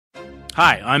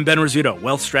Hi, I'm Ben Rizzuto,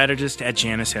 wealth strategist at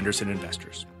Janus Henderson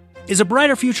Investors. Is a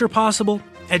brighter future possible?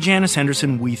 At Janus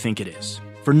Henderson, we think it is.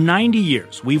 For 90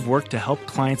 years, we've worked to help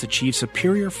clients achieve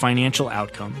superior financial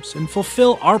outcomes and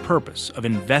fulfill our purpose of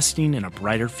investing in a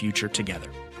brighter future together.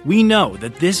 We know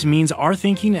that this means our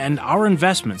thinking and our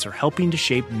investments are helping to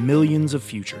shape millions of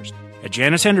futures. At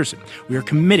Janus Henderson, we are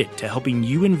committed to helping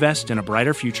you invest in a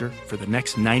brighter future for the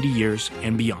next 90 years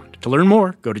and beyond. To learn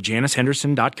more, go to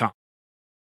janushenderson.com.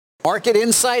 Market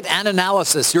insight and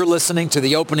analysis. You're listening to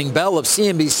the opening bell of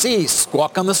CNBC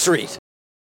Squawk on the Street.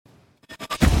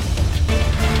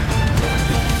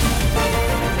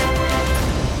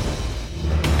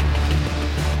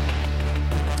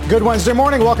 Good Wednesday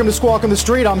morning. Welcome to Squawk on the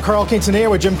Street. I'm Carl Quintanilla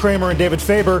with Jim Cramer and David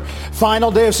Faber. Final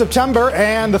day of September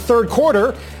and the third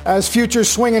quarter as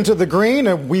futures swing into the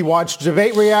green. We watched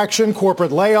debate reaction,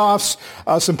 corporate layoffs,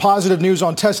 some positive news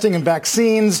on testing and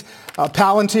vaccines,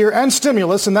 Palantir and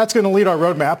stimulus, and that's going to lead our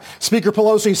roadmap. Speaker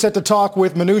Pelosi set to talk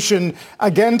with Mnuchin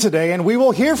again today, and we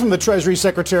will hear from the Treasury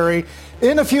Secretary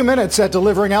in a few minutes at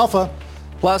Delivering Alpha.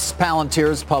 Plus,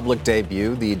 Palantir's public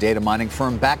debut, the data mining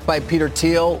firm backed by Peter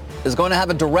Thiel, is going to have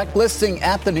a direct listing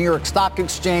at the New York Stock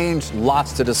Exchange.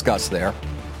 Lots to discuss there.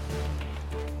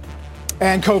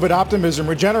 And COVID optimism.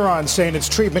 Regeneron saying its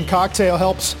treatment cocktail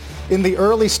helps in the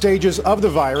early stages of the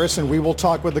virus, and we will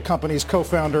talk with the company's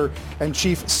co-founder and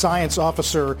chief science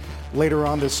officer later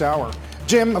on this hour.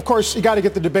 Jim, of course, you got to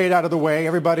get the debate out of the way.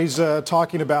 Everybody's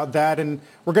talking about that, and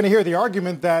we're going to hear the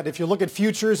argument that if you look at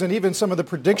futures and even some of the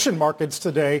prediction markets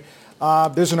today,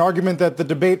 there's an argument that the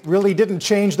debate really didn't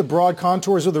change the broad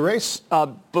contours of the race.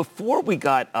 Before we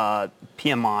got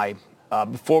PMI,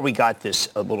 before we got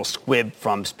this little squib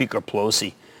from Speaker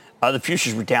Pelosi, the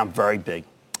futures were down very big.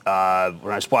 When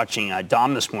I was watching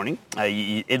Dom this morning,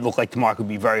 it looked like the market would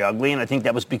be very ugly, and I think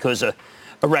that was because of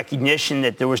a recognition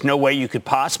that there was no way you could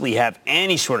possibly have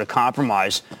any sort of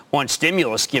compromise on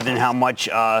stimulus, given how much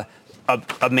a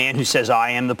man who says,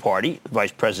 I am the party,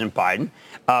 Vice President Biden,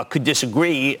 could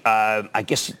disagree. I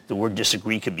guess the word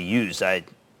disagree could be used. It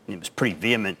was pretty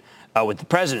vehement with the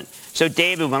president. So,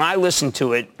 David, when I listened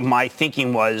to it, my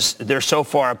thinking was they're so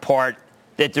far apart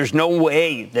that there's no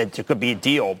way that there could be a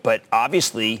deal. But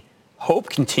obviously, hope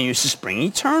continues to spring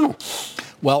eternal.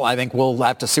 Well, I think we'll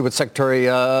have to see what Secretary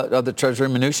of the Treasury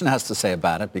Mnuchin has to say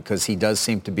about it, because he does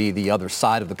seem to be the other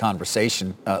side of the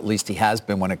conversation. At least he has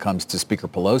been when it comes to Speaker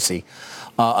Pelosi.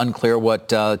 Unclear what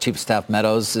Chief of Staff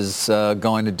Meadows is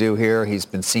going to do here. He's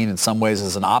been seen in some ways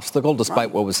as an obstacle,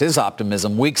 despite what was his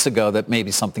optimism weeks ago that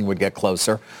maybe something would get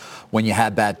closer when you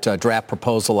had that draft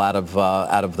proposal out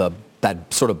of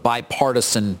that sort of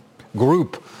bipartisan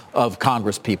group of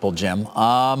Congress people, Jim.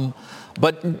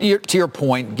 But to your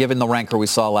point, given the rancor we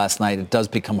saw last night, it does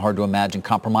become hard to imagine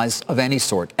compromise of any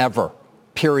sort, ever,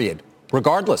 period,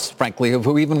 regardless, frankly, of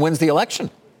who even wins the election.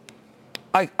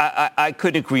 I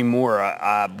could agree more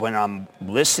when I'm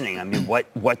listening. I mean,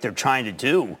 what they're trying to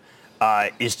do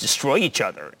is destroy each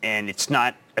other. And it's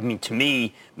not, I mean, to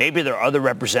me, maybe there are other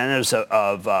representatives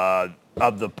of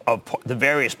the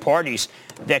various parties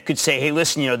that could say, hey,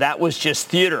 listen, that was just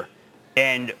theater.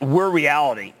 And we're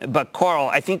reality. But, Carl,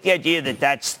 I think the idea that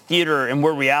that's theater and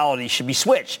we're reality should be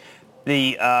switched.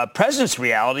 The president's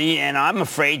reality, and I'm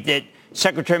afraid that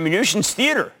Secretary Mnuchin's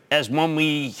theater, as when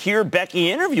we hear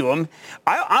Becky interview him,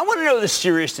 I want to know the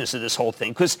seriousness of this whole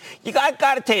thing. Because I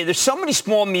got to tell you, there's so many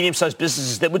small, medium-sized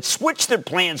businesses that would switch their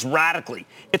plans radically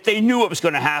if they knew what was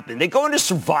going to happen. They go into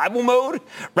survival mode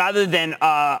rather than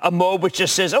a mode which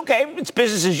just says, okay, it's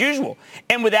business as usual.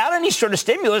 And without any sort of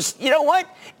stimulus, you know what?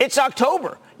 It's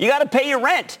October. You got to pay your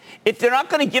rent. If they're not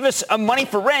going to give us money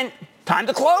for rent, time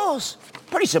to close.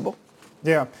 Pretty simple.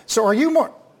 Yeah.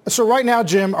 So right now,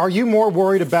 Jim, are you more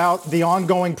worried about the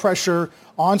ongoing pressure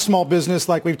on small business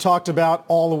like we've talked about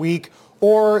all the week,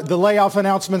 or the layoff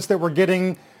announcements that we're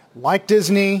getting like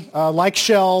Disney, like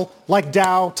Shell, like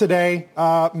Dow today,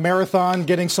 Marathon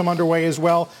getting some underway as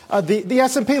well, the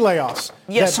S&P layoffs,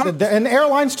 yes, and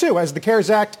airlines too, as the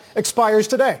CARES Act expires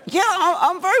today? Yeah,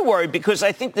 I'm very worried because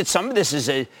I think that some of this is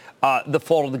the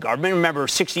fault of the government. Remember,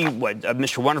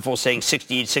 Mr. Wonderful was saying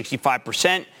 60 to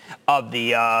 65% of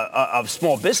the of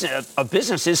small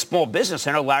business is small business.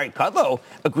 I know Larry Kudlow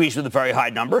agrees with a very high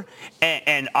number,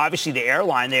 and obviously the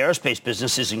aerospace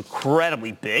business is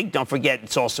incredibly big. Don't forget,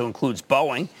 it also includes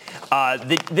Boeing.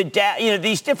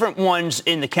 These different ones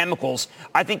in the chemicals.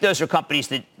 I think those are companies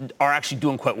that are actually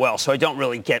doing quite well. So I don't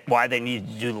really get why they need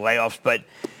to do the layoffs, but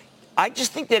I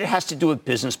just think that it has to do with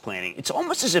business planning. It's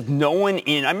almost as if no one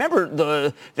I remember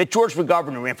that George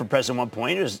McGovern, who ran for president at one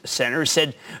point, as a senator,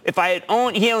 said, he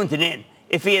owned an inn.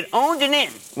 If he had owned it in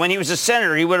when he was a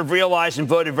senator, he would have realized and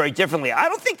voted very differently. I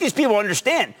don't think these people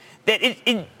understand that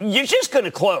you're just going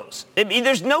to close. I mean,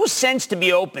 there's no sense to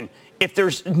be open if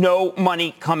there's no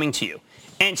money coming to you.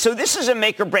 And so this is a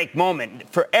make-or-break moment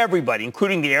for everybody,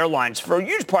 including the airlines, for a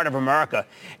huge part of America.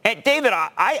 And, David,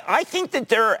 I think that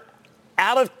they're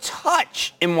out of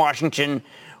touch in Washington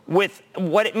with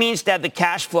what it means to have the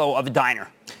cash flow of a diner.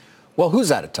 Well,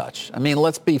 who's out of touch? I mean,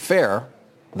 let's be fair.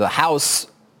 The House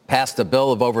passed a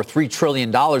bill of over $3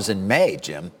 trillion in May,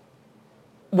 Jim.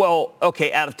 Well,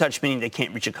 okay, out of touch meaning they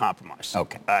can't reach a compromise.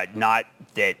 Okay. Not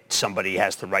that somebody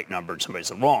has the right number and somebody's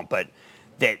the wrong, but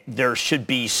that there should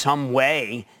be some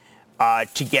way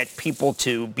to get people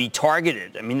to be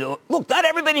targeted. I mean, look, not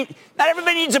everybody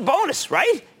needs a bonus,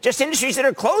 right? Just industries that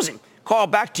are closing. Carl,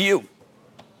 back to you.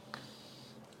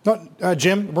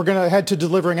 Jim, we're going to head to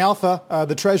Delivering Alpha.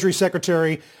 The Treasury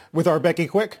Secretary with our Becky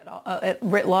Quick.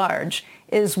 Writ large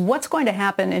is what's going to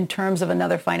happen in terms of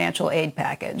another financial aid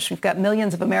package. We've got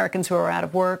millions of Americans who are out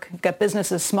of work. We've got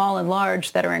businesses small and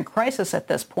large that are in crisis at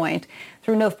this point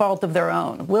through no fault of their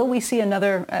own. Will we see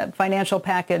another financial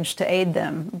package to aid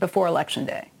them before Election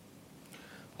Day?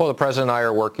 Well, the President and I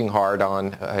are working hard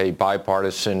on a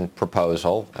bipartisan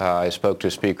proposal. I spoke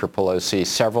to Speaker Pelosi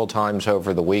several times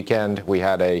over the weekend. We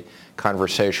had a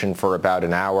conversation for about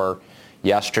an hour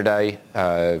yesterday,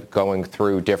 going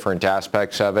through different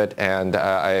aspects of it, and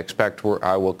I expect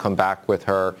I will come back with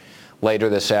her later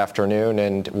this afternoon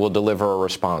and we'll deliver a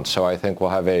response. So I think we'll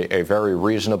have a very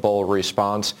reasonable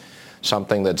response,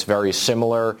 something that's very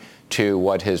similar to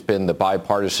what has been the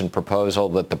bipartisan proposal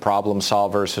that the Problem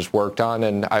Solvers has worked on,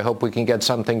 and I hope we can get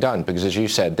something done because, as you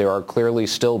said, there are clearly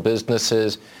still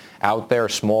businesses out there,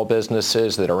 small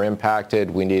businesses that are impacted.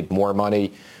 We need more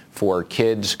money for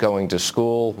kids going to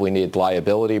school. We need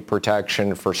liability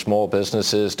protection for small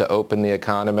businesses to open the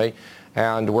economy.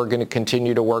 And we're going to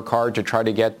continue to work hard to try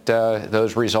to get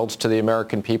those results to the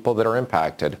American people that are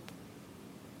impacted.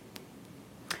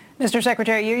 Mr.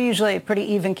 Secretary, you're usually pretty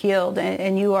even-keeled,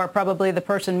 and you are probably the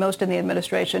person most in the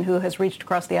administration who has reached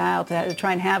across the aisle to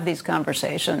try and have these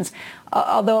conversations.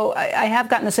 Although I have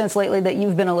gotten the sense lately that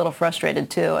you've been a little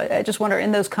frustrated, too. I just wonder,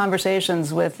 in those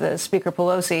conversations with Speaker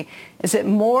Pelosi, is it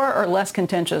more or less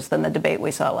contentious than the debate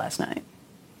we saw last night?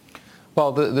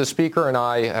 Well, the Speaker and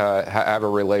I have a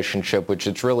relationship which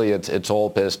it's all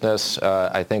business.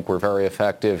 I think we're very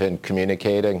effective in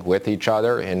communicating with each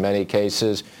other. In many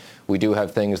cases, we do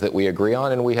have things that we agree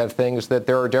on, and we have things that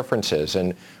there are differences.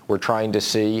 And we're trying to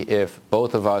see if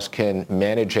both of us can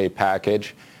manage a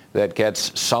package that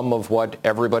gets some of what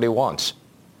everybody wants.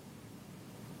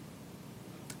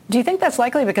 Do you think that's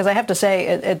likely? Because I have to say,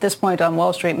 at this point on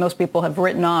Wall Street, most people have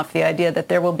written off the idea that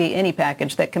there will be any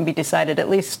package that can be decided, at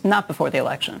least not before the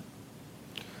election.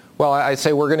 Well, I'd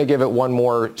say we're going to give it one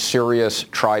more serious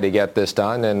try to get this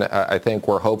done, and I think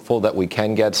we're hopeful that we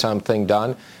can get something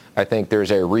done. I think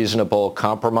there's a reasonable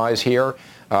compromise here.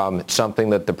 It's something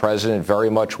that the president very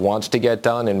much wants to get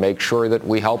done and make sure that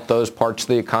we help those parts of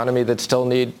the economy that still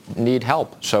need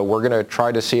help. So we're going to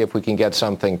try to see if we can get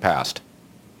something passed.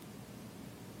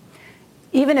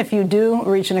 Even if you do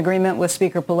reach an agreement with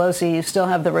Speaker Pelosi, you still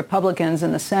have the Republicans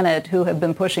in the Senate who have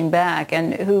been pushing back,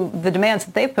 and who the demands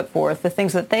that they've put forth, the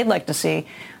things that they'd like to see,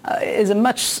 is a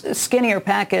much skinnier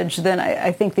package than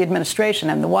I think the administration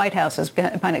and the White House has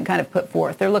kind of put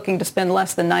forth. They're looking to spend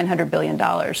less than $900 billion.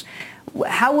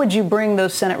 How would you bring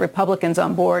those Senate Republicans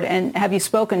on board, and have you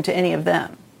spoken to any of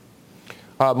them?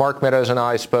 Mark Meadows and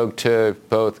I spoke to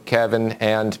both Kevin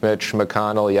and Mitch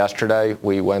McConnell yesterday.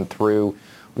 We went through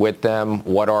with them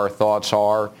what our thoughts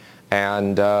are,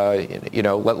 and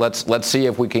let's see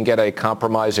if we can get a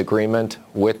compromise agreement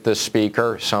with the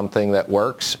Speaker, something that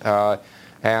works,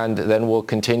 and then we'll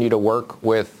continue to work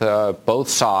with both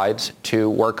sides to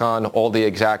work on all the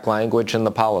exact language and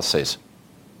the policies.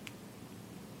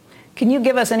 Can you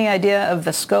give us any idea of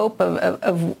the scope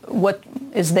of what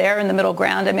is there in the middle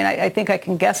ground? I mean, I think I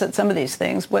can guess at some of these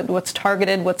things, what's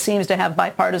targeted, what seems to have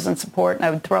bipartisan support, and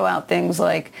I would throw out things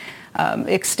like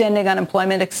extending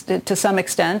unemployment to some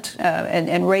extent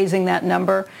and raising that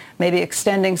number, maybe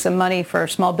extending some money for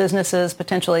small businesses,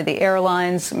 potentially the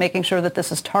airlines, making sure that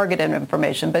this is targeted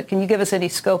information. But can you give us any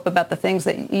scope about the things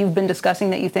that you've been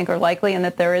discussing that you think are likely and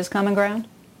that there is common ground?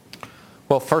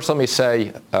 Well, first let me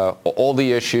say all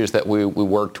the issues that we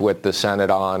worked with the Senate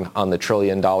on the $1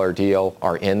 trillion deal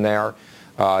are in there.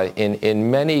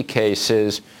 In many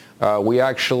cases, we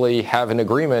actually have an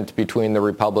agreement between the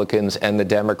Republicans and the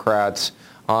Democrats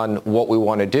on what we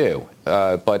want to do.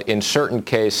 But in certain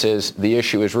cases, the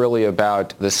issue is really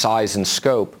about the size and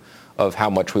scope of how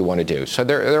much we want to do. So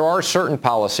there are certain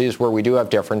policies where we do have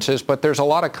differences, but there's a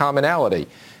lot of commonality.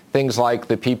 Things like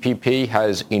the PPP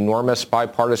has enormous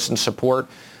bipartisan support.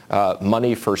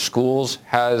 Money for schools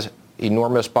has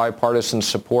enormous bipartisan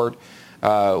support.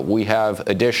 We have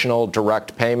additional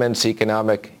direct payments,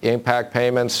 economic impact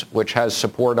payments, which has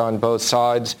support on both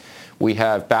sides. We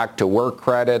have back to work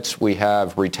credits. We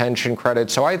have retention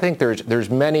credits. So I think there's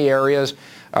many areas.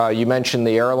 You mentioned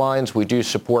the airlines. We do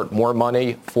support more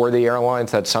money for the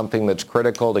airlines. That's something that's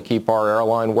critical to keep our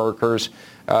airline workers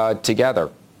together.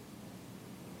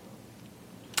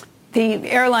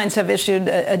 The airlines have issued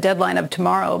a deadline of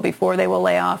tomorrow before they will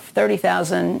lay off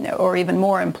 30,000 or even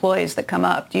more employees that come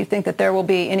up. Do you think that there will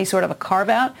be any sort of a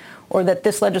carve-out, or that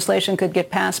this legislation could get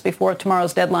passed before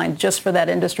tomorrow's deadline just for that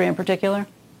industry in particular?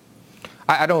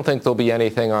 I don't think there'll be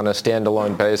anything on a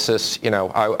standalone basis. You know,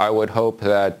 I would hope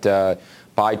that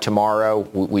by tomorrow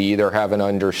we either have an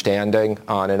understanding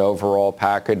on an overall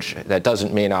package. That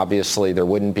doesn't mean, obviously, there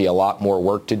wouldn't be a lot more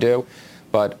work to do.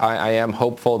 But I am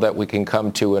hopeful that we can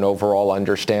come to an overall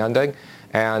understanding.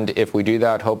 And if we do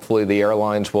that, hopefully the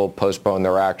airlines will postpone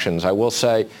their actions. I will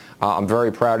say I'm very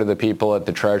proud of the people at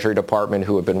the Treasury Department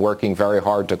who have been working very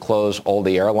hard to close all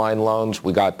the airline loans.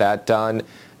 We got that done.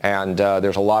 And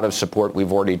there's a lot of support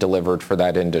we've already delivered for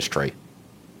that industry.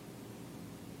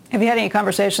 Have you had any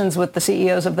conversations with the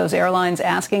CEOs of those airlines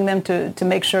asking them to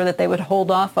make sure that they would hold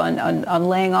off on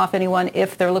laying off anyone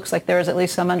if there looks like there is at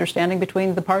least some understanding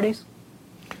between the parties?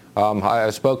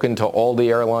 I've spoken to all the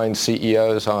airline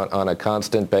CEOs on a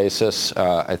constant basis.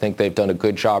 I think they've done a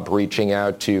good job reaching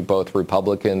out to both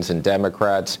Republicans and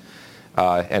Democrats.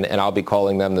 And I'll be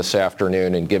calling them this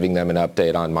afternoon and giving them an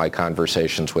update on my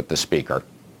conversations with the Speaker.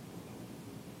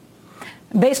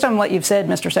 Based on what you've said,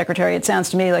 Mr. Secretary, it sounds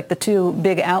to me like the two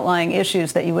big outlying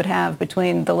issues that you would have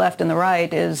between the left and the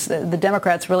right is the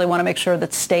Democrats really want to make sure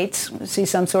that states see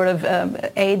some sort of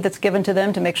aid that's given to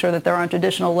them to make sure that there aren't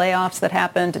additional layoffs that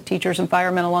happen to teachers and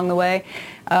firemen along the way.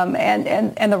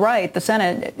 And the right, the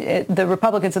Senate, the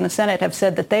Republicans in the Senate have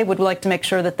said that they would like to make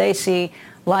sure that they see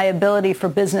liability for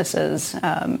businesses,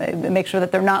 make sure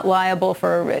that they're not liable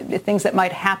for things that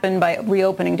might happen by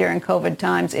reopening during COVID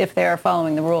times if they are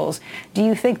following the rules. Do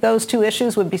you think those two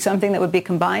issues would be something that would be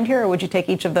combined here, or would you take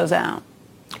each of those out?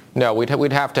 No, we'd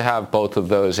have to have both of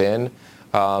those in.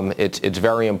 It's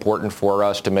very important for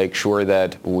us to make sure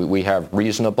that we have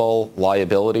reasonable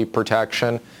liability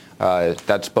protection.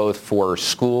 That's both for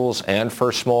schools and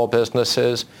for small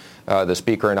businesses. The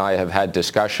Speaker and I have had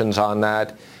discussions on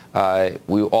that.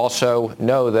 We also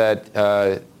know that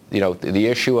the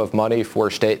issue of money for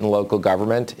state and local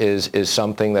government is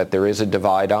something that there is a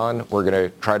divide on. We're going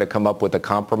to try to come up with a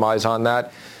compromise on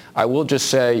that. I will just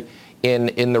say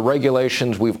in the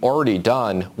regulations we've already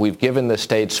done, we've given the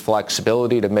states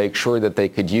flexibility to make sure that they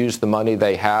could use the money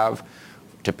they have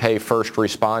to pay first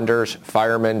responders,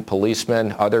 firemen,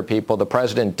 policemen, other people. The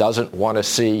president doesn't want to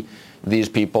see these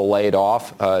people laid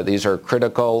off. These are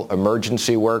critical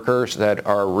emergency workers that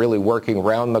are really working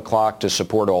round the clock to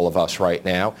support all of us right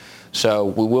now. So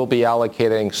we will be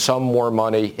allocating some more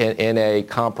money in a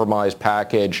compromise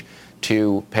package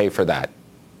to pay for that.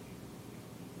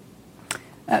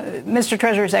 Mr.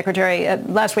 Treasury Secretary,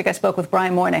 last week I spoke with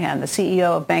Brian Moynihan, the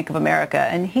CEO of Bank of America,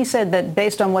 and he said that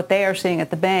based on what they are seeing at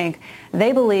the bank,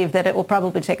 they believe that it will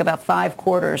probably take about 5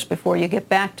 quarters before you get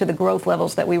back to the growth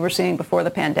levels that we were seeing before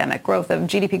the pandemic,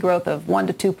 GDP growth of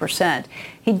 1% to 2%.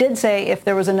 He did say if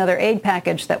there was another aid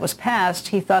package that was passed,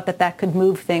 he thought that could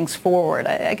move things forward.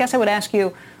 I guess I would ask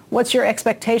you, what's your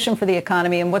expectation for the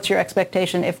economy, and what's your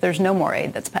expectation if there's no more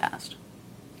aid that's passed?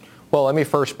 Well, let me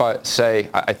first say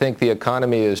I think the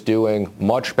economy is doing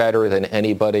much better than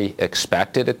anybody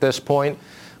expected at this point.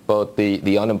 Both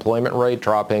the unemployment rate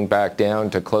dropping back down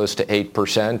to close to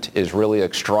 8% is really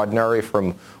extraordinary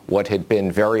from what had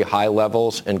been very high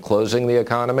levels in closing the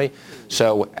economy.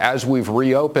 So as we've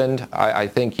reopened, I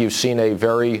think you've seen a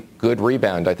very good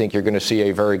rebound. I think you're going to see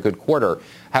a very good quarter.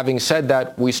 Having said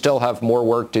that, we still have more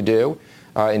work to do.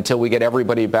 Until we get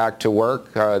everybody back to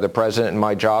work, the president and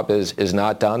my job is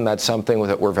not done. That's something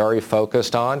that we're very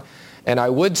focused on. And I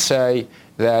would say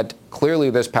that clearly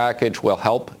this package will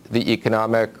help the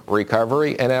economic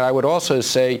recovery. And I would also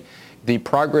say the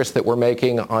progress that we're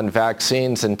making on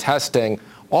vaccines and testing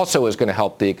also is going to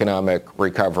help the economic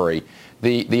recovery.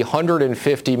 The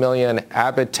 150 million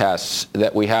Abbott tests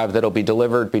that we have that'll be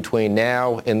delivered between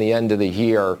now and the end of the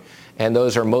year, and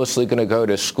those are mostly going to go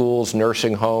to schools,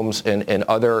 nursing homes, and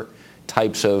other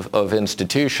types of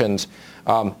institutions.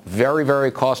 Very, very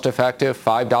cost effective,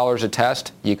 $5 a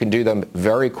test. You can do them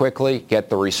very quickly, get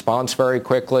the response very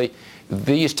quickly.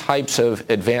 These types of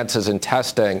advances in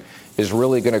testing is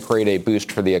really going to create a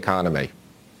boost for the economy.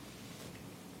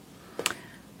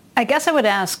 I guess I would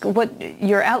ask what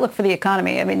your outlook for the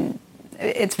economy. I mean,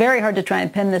 it's very hard to try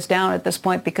and pin this down at this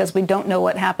point because we don't know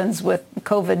what happens with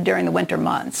COVID during the winter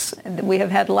months. We have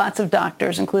had lots of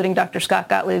doctors, including Dr. Scott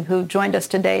Gottlieb, who joined us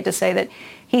today to say that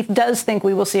he does think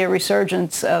we will see a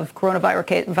resurgence of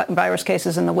coronavirus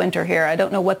cases in the winter here. I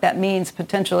don't know what that means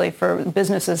potentially for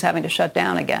businesses having to shut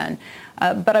down again.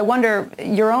 But I wonder,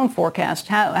 your own forecast,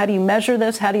 how do you measure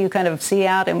this? How do you kind of see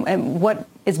out and what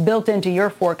is built into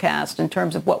your forecast in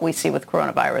terms of what we see with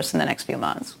coronavirus in the next few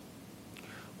months?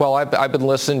 Well, I've been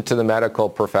listening to the medical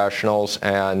professionals,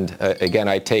 and again,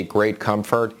 I take great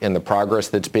comfort in the progress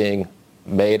that's being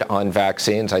made on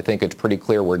vaccines. I think it's pretty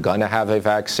clear we're going to have a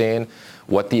vaccine.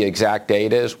 What the exact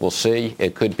date is, we'll see.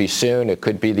 It could be soon. It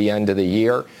could be the end of the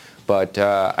year. But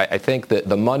I think that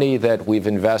the money that we've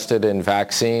invested in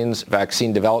vaccines,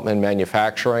 vaccine development and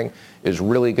manufacturing is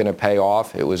really going to pay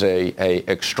off. It was a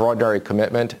extraordinary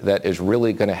commitment that is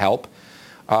really going to help.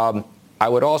 I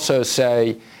would also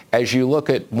say, as you look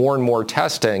at more and more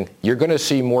testing, you're going to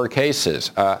see more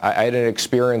cases. I had an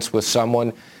experience with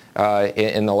someone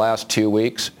in the last 2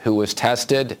 weeks who was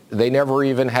tested. They never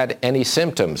even had any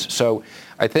symptoms. So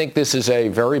I think this is a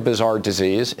very bizarre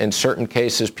disease. In certain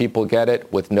cases, people get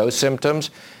it with no symptoms.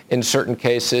 In certain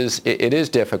cases, it is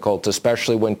difficult,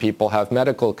 especially when people have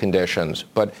medical conditions.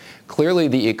 But clearly,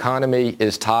 the economy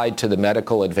is tied to the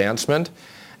medical advancement.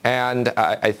 And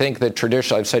I think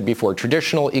that I've said before,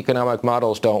 traditional economic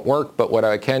models don't work. But what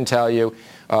I can tell you,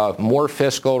 more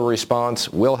fiscal response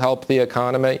will help the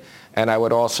economy. And I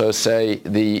would also say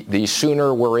the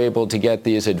sooner we're able to get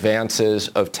these advances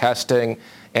of testing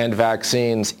and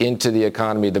vaccines into the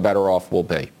economy, the better off we'll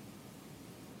be.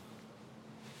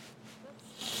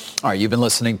 All right, you've been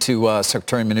listening to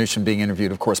Secretary Mnuchin being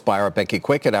interviewed, of course, by our Becky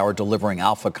Quick at our Delivering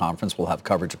Alpha conference. We'll have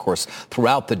coverage, of course,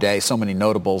 throughout the day. So many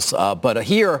notables. But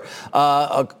here,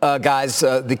 guys,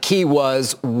 the key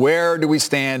was where do we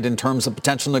stand in terms of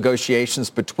potential negotiations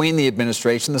between the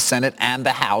administration, the Senate, and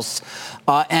the House?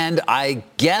 And I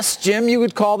guess, Jim, you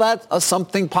would call that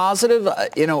something positive.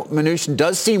 Mnuchin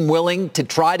does seem willing to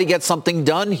try to get something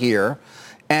done here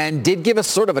and did give us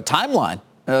sort of a timeline.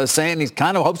 Saying he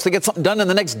kind of hopes to get something done in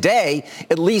the next day,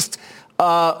 at least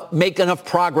make enough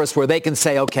progress where they can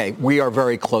say, okay, we are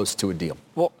very close to a deal.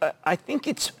 Well, I think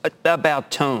it's about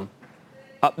tone.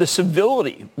 The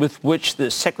civility with which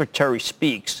the secretary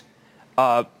speaks,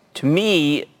 to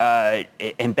me,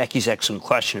 and Becky's excellent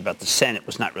question about the Senate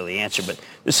was not really answered, but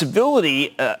the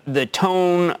civility, the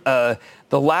tone,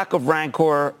 the lack of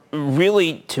rancor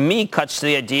really, to me, cuts to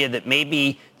the idea that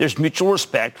maybe there's mutual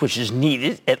respect, which is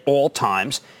needed at all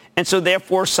times, and so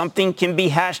therefore something can be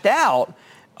hashed out.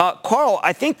 Carl,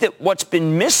 I think that what's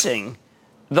been missing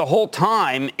the whole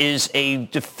time is a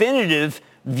definitive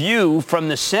view from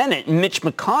the Senate, Mitch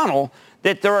McConnell,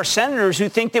 that there are senators who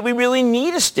think that we really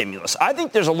need a stimulus. I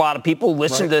think there's a lot of people who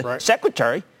listen to the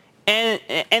Secretary, and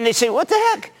they say, what the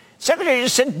heck? Secretary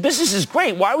just said business is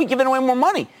great. Why are we giving away more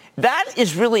money? That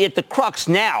is really at the crux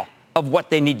now of what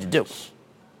they need to do.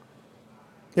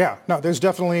 Yeah, no, there's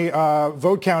definitely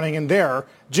vote counting in there.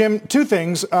 Jim, two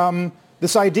things.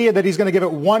 This idea that he's going to give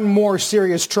it one more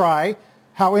serious try,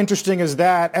 how interesting is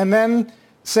that? And then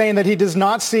saying that he does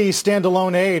not see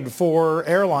standalone aid for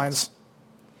airlines.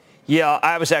 Yeah,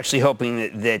 I was actually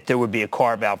hoping that there would be a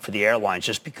carve-out for the airlines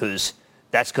just because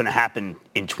that's going to happen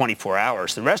in 24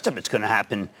 hours. The rest of it's going to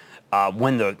happen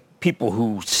when the people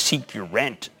who seek your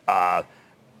rent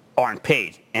aren't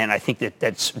paid. And I think that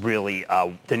that's really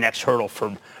the next hurdle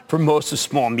for most of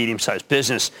small and medium-sized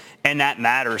business, and that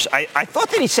matters. I thought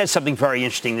that he said something very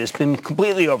interesting that's been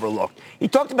completely overlooked. He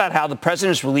talked about how the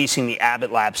president is releasing the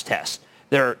Abbott Labs tests.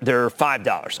 They're $5,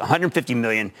 $150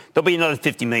 million. There'll be another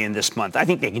 $50 million this month. I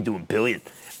think they can do $1 billion.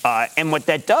 And what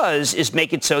that does is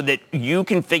make it so that you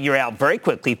can figure out very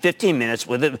quickly, 15 minutes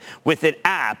with an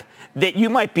app, that you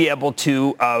might be able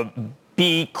to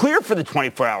be clear for the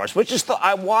 24 hours, which is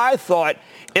why I thought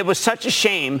it was such a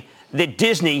shame that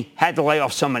Disney had to lay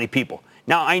off so many people.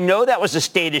 Now, I know that was a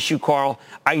state issue, Carl.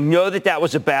 I know that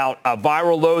was about a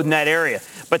viral load in that area.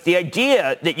 But the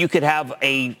idea that you could have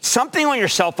something on your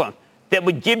cell phone that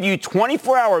would give you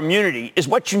 24-hour immunity is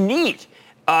what you need.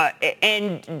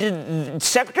 And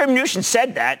Secretary Mnuchin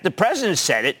said that. The president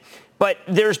said it. But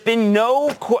there's been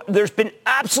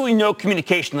absolutely no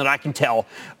communication that I can tell,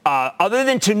 other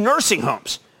than to nursing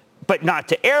homes, but not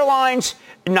to airlines,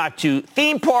 not to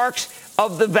theme parks,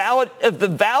 of the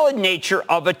valid nature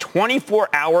of a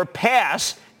 24-hour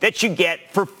pass that you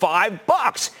get for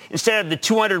 $5 instead of the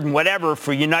 200 and whatever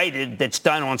for United that's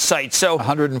done on site. So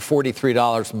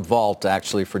 $143 from Vault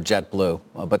actually for JetBlue,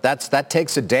 but that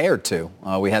takes a day or two.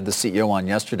 We had the CEO on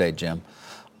yesterday, Jim,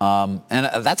 and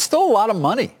that's still a lot of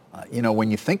money.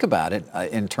 When you think about it,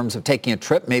 in terms of taking a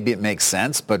trip, maybe it makes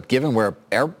sense, but given where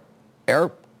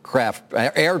air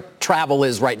travel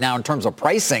is right now in terms of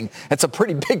pricing, it's a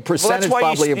pretty big percentage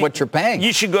probably of what you're paying.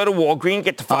 You should go to Walgreens,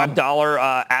 get the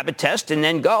 $5 Abbott test, and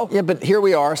then go. Yeah, but here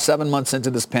we are 7 months into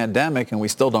this pandemic, and we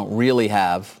still don't really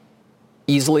have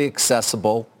easily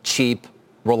accessible, cheap,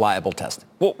 reliable testing.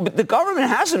 Well, but the government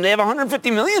has them. They have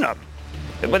 150 million of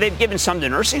them. But they've given some to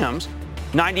nursing homes.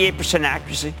 98%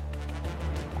 accuracy.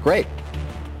 Great.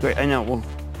 I know. Well,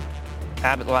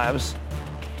 Abbott Labs.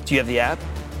 Do you have the app?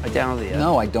 I downloaded the app.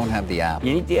 No, I don't have the app.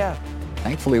 You need the app.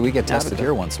 Thankfully, we get tested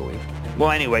here once a week.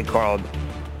 Well, anyway, Carl,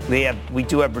 we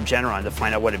do have Regeneron to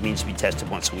find out what it means to be tested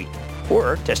once a week.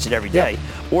 Or tested every day.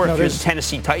 Yeah. Or if you're the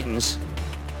Tennessee Titans,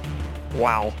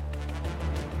 wow.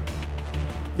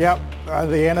 Yep.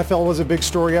 The NFL was a big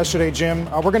story yesterday, Jim.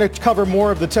 We're going to cover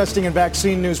more of the testing and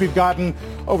vaccine news we've gotten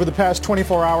over the past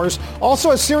 24 hours.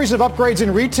 Also, a series of upgrades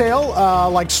in retail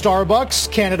like Starbucks,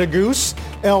 Canada Goose,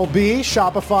 LB,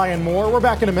 Shopify, and more. We're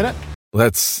back in a minute.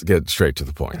 Let's get straight to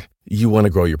the point. You want to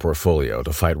grow your portfolio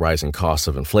to fight rising costs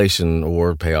of inflation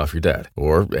or pay off your debt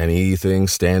or anything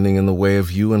standing in the way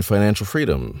of you and financial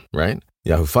freedom, right?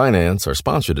 Yahoo Finance, our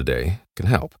sponsor today, can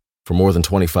help. For more than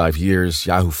 25 years,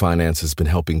 Yahoo Finance has been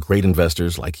helping great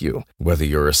investors like you. Whether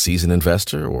you're a seasoned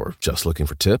investor or just looking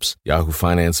for tips, Yahoo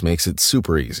Finance makes it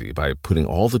super easy by putting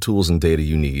all the tools and data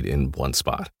you need in one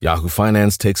spot. Yahoo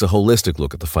Finance takes a holistic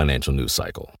look at the financial news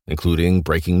cycle, including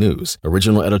breaking news,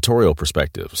 original editorial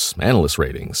perspectives, analyst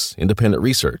ratings, independent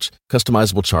research,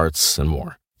 customizable charts, and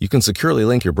more. You can securely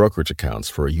link your brokerage accounts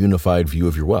for a unified view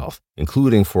of your wealth,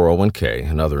 including 401k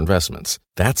and other investments.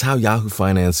 That's how Yahoo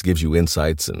Finance gives you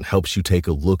insights and helps you take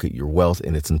a look at your wealth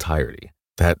in its entirety.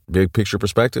 That big picture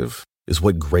perspective is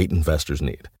what great investors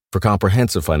need. For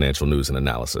comprehensive financial news and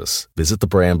analysis, visit the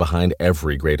brand behind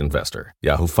every great investor,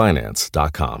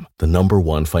 yahoofinance.com, the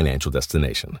 #1 financial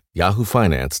destination,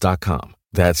 yahoofinance.com.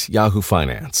 That's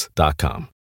yahoofinance.com.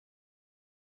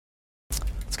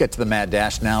 Let's get to the Mad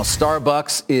Dash now.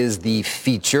 Starbucks is the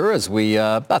feature as we,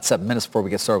 about 7 minutes before we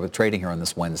get started with trading here on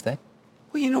this Wednesday.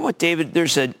 Well, you know what, David?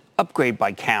 There's an upgrade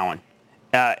by Cowen.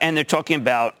 And they're talking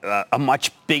about a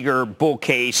much bigger bull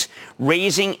case,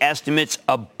 raising estimates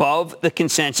above the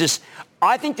consensus.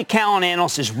 I think the Cowen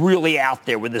analyst is really out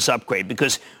there with this upgrade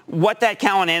because what that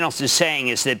Cowen analyst is saying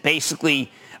is that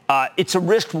basically it's a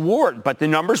risk reward, but the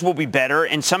numbers will be better.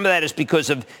 And some of that is because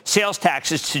of sales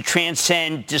taxes to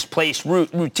transcend displaced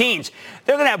routines.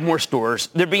 They're going to have more stores.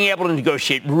 They're being able to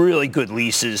negotiate really good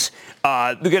leases.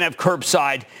 They're going to have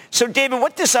curbside. So, David,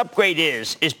 what this upgrade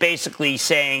is basically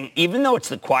saying, even though it's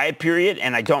the quiet period,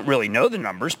 and I don't really know the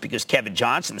numbers because Kevin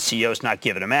Johnson, the CEO, is not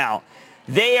giving them out,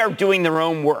 they are doing their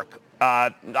own work.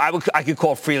 I could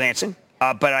call it freelancing,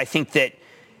 but I think that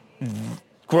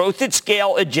growth at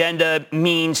scale agenda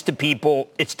means to people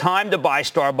it's time to buy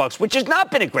Starbucks, which has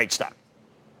not been a great stock.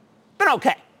 Been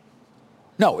okay.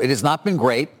 No, it has not been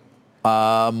great.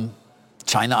 China,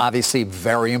 obviously,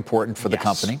 very important for the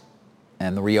company.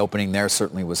 And the reopening there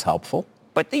certainly was helpful.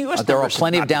 But the U.S. There are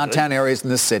plenty of downtown areas in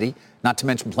this city, not to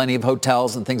mention plenty of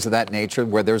hotels and things of that nature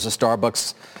where there's a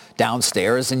Starbucks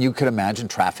downstairs, and you could imagine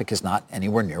traffic is not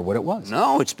anywhere near what it was.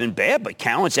 No, it's been bad, but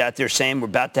Cowen's out there saying we're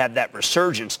about to have that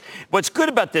resurgence. What's good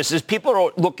about this is people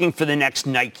are looking for the next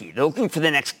Nike. They're looking for the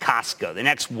next Costco, the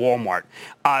next Walmart.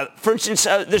 For instance,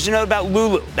 there's a note about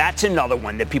Lulu. That's another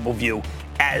one that people view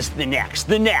as the next.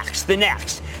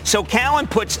 So Cowen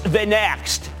puts the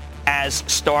next as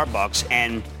Starbucks,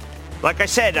 and like I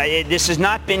said, this has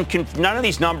not been, none of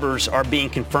these numbers are being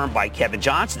confirmed by Kevin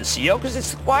Johnson, the CEO, because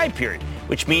it's the quiet period,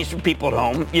 which means for people at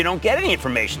home, you don't get any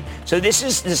information. So this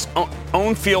is this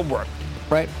own field work.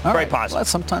 Right. Very positive. Well,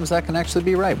 sometimes that can actually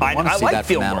be right. We want to see like that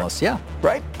from analysts. Yeah.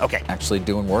 Right? Okay. Actually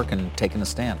doing work and taking a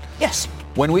stand. Yes.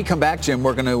 When we come back, Jim,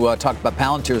 we're going to talk about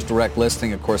Palantir's direct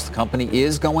listing. Of course, the company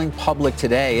is going public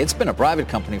today. It's been a private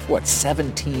company for,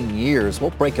 17 years.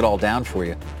 We'll break it all down for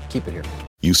you. Keep it here.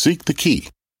 You seek the key.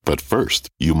 But first,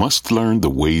 you must learn the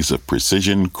ways of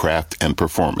precision, craft, and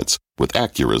performance with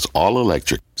Acura's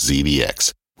all-electric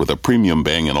ZDX. With a premium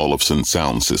Bang & Olufsen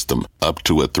sound system up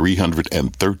to a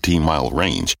 313-mile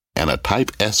range and a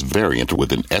Type S variant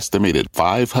with an estimated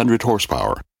 500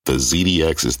 horsepower, the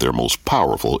ZDX is their most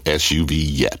powerful SUV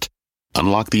yet.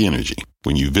 Unlock the energy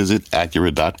when you visit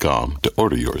Acura.com to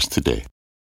order yours today.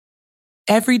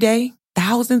 Every day,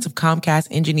 thousands of Comcast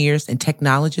engineers and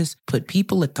technologists put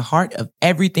people at the heart of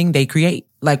everything they create.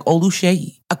 like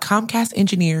Oluseyi, a Comcast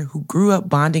engineer who grew up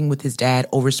bonding with his dad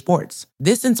over sports.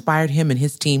 This inspired him and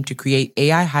his team to create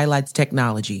AI Highlights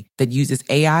technology that uses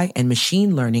AI and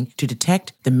machine learning to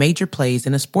detect the major plays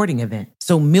in a sporting event,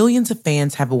 so millions of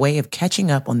fans have a way of catching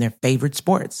up on their favorite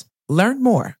sports. Learn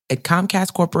more at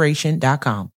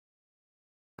ComcastCorporation.com.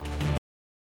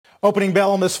 Opening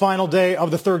bell on this final day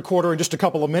of the third quarter in just a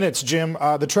couple of minutes, Jim.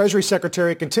 The Treasury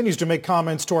Secretary continues to make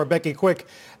comments to our Becky Quick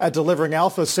at Delivering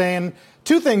Alpha, saying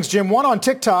two things, Jim. One, on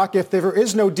TikTok, if there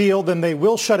is no deal, then they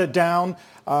will shut it down.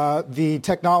 The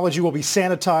technology will be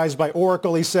sanitized by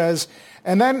Oracle, he says.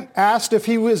 And then asked if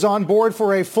he was on board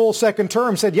for a full second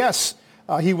term, said yes,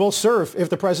 he will serve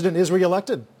if the president is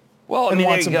reelected. Well, I mean,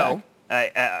 there you go.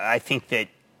 I think that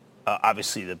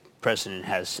obviously the president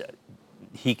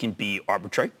he can be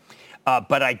arbitrary.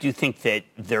 But I do think that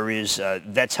there is,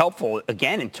 that's helpful,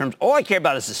 again, in terms, all I care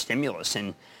about is the stimulus.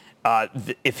 And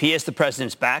if he has the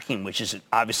president's backing, which is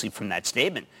obviously from that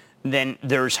statement, then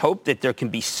there's hope that there can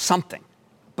be something.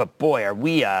 But boy, are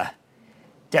we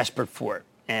desperate for it.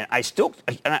 And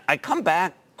I come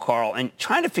back, Carl, and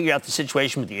trying to figure out the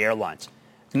situation with the airlines.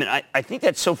 I mean, I think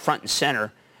that's so front and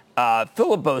center. Phil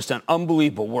LeBeau's done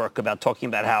unbelievable work about talking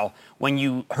about how when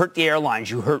you hurt the airlines,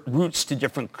 you hurt routes to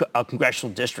different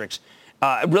congressional districts.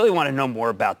 I really want to know more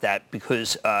about that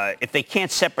because if they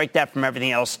can't separate that from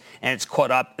everything else and it's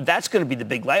caught up, that's going to be the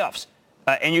big layoffs.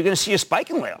 And you're going to see a spike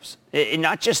in layoffs, and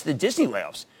not just the Disney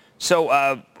layoffs.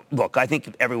 So, look, I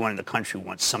think everyone in the country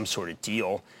wants some sort of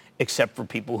deal, except for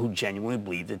people who genuinely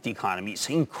believe that the economy is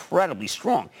incredibly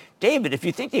strong. David, if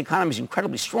you think the economy is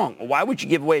incredibly strong, why would you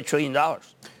give away $1 trillion?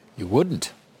 You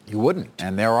wouldn't. You wouldn't.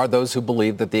 And there are those who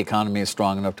believe that the economy is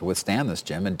strong enough to withstand this,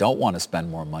 Jim, and don't want to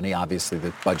spend more money. Obviously,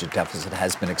 the budget deficit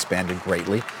has been expanded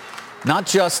greatly, not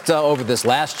just over this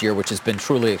last year, which has been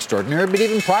truly extraordinary, but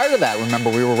even prior to that.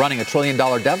 Remember, we were running $1 trillion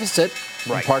deficit,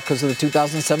 in part because of the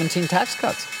 2017 tax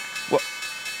cuts. Well,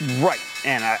 right.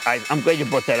 And I'm glad you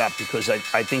brought that up because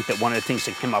I think that one of the things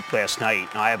that came up last night,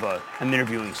 and I'm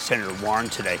interviewing Senator Warren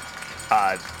today,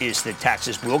 is that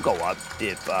taxes will go up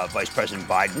if Vice President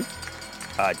Biden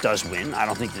does win. I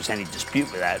don't think there's any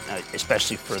dispute with that,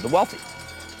 especially for the wealthy,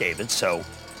 David. So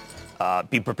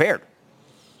be prepared.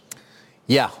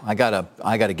 Yeah, I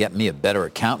gotta get me a better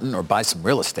accountant or buy some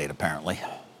real estate. Apparently,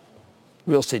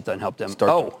 real estate doesn't help them.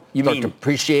 Start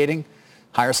depreciating,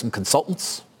 hire some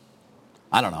consultants.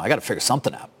 I don't know. I got to figure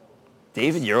something out.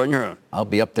 David, you're on your own. I'll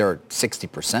be up there at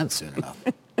 60% soon enough.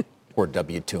 Poor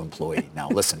W-2 employee. Now,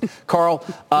 listen, Carl,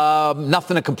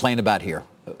 nothing to complain about here.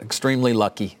 Extremely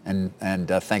lucky and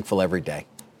thankful every day.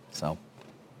 So.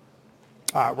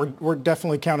 We're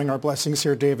definitely counting our blessings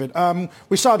here, David.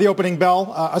 We saw the opening bell,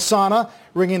 Asana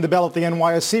ringing the bell at the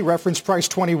NYSE, reference price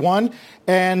 21,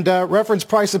 and reference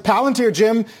price of Palantir,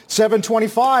 Jim,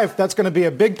 725. That's going to be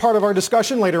a big part of our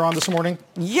discussion later on this morning.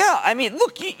 Yeah, I mean,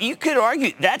 look, you could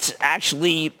argue that's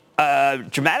actually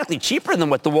dramatically cheaper than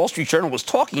what the Wall Street Journal was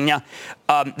talking. Now,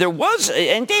 there was,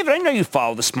 and David, I know you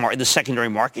follow the secondary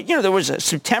market. You know, there was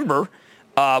September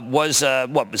was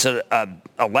 $11,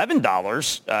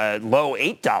 low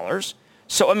 $8.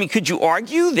 So, I mean, could you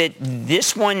argue that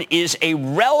this one is a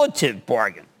relative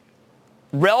bargain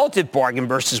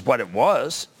versus what it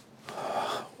was?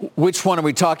 Which one are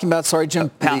we talking about? Sorry, Jim.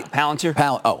 Palantir.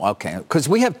 Oh, okay. Because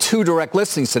we have two direct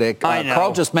listings today. I know.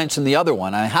 Carl just mentioned the other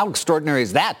one. How extraordinary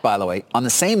is that, by the way? On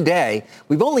the same day,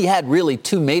 we've only had really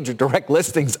two major direct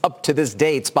listings up to this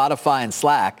date, Spotify and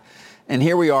Slack. And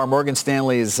here we are. Morgan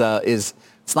Stanley is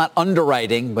it's not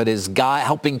underwriting, but is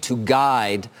helping to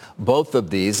guide both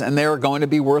of these, and they're going to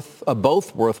be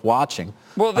both worth watching.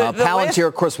 Well, Palantir,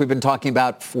 of course, we've been talking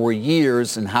about for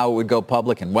years and how it would go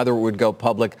public and whether it would go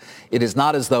public. It is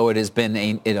not as though it has been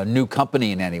a new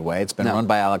company in any way. It's been run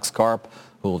by Alex Karp,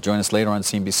 who will join us later on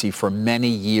CNBC for many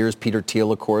years. Peter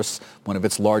Thiel, of course, one of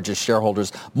its largest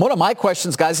shareholders. One of my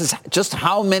questions, guys, is just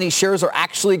how many shares are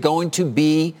actually going to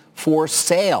be for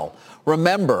sale?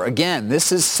 Remember, again,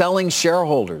 this is selling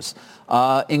shareholders,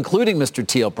 including Mr.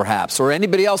 Thiel, perhaps, or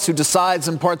anybody else who decides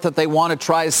in part that they want to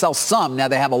try to sell some. Now,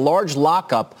 they have a large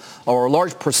lockup, or a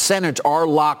large percentage are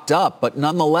locked up. But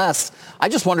nonetheless, I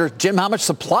just wonder, Jim, how much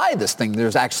supply this thing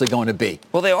there's actually going to be.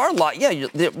 Well, they are locked. Yeah,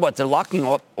 they're locking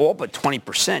up all but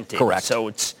 20%, David. Correct.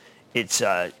 So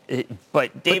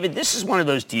but, David, this is one of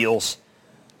those deals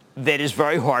that is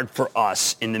very hard for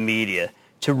us in the media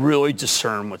to really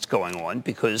discern what's going on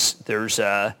because there's,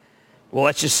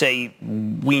 let's just say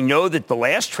we know that the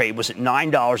last trade was at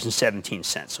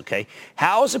 $9.17, okay?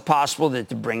 How is it possible that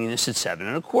they're bringing this at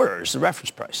 $7.25 is the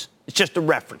reference price? It's just a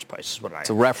reference price is what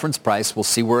It's a reference price. We'll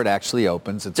see where it actually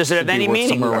opens. Does it have any meaning?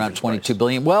 Somewhere around $22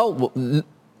 billion. Well,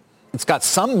 it's got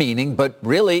some meaning, but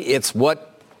really it's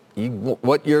what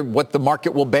the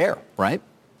market will bear, right?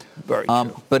 Very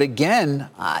true. But again,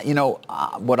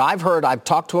 what I've heard, I've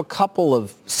talked to a couple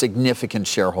of significant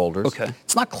shareholders. Okay.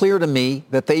 It's not clear to me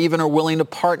that they even are willing to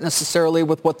part necessarily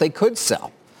with what they could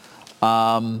sell.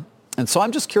 And so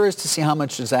I'm just curious to see how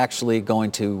much is actually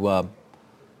going to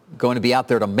be out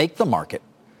there to make the market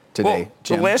today, well,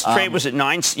 Jim. The last trade was at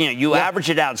 $9. You average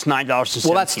it out, it's $9.17.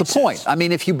 Well, that's the point. I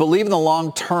mean, if you believe in the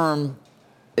long-term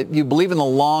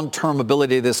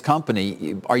ability of this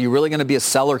company, are you really going to be a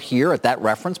seller here at that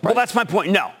reference price? Well, that's my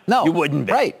point. No, you wouldn't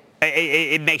be. Right.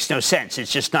 It makes no sense.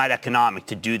 It's just not economic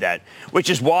to do that, which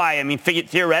is why, I mean,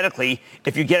 theoretically,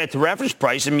 if you get it to reference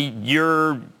price, I mean,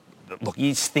 look,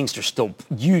 these things are still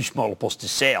huge multiples to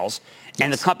sales,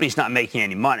 and the company's not making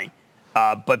any money.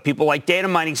 But people like data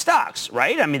mining stocks,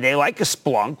 right? I mean, they like a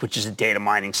Splunk, which is a data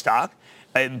mining stock,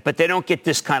 but they don't get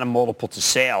this kind of multiple to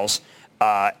sales,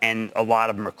 and a lot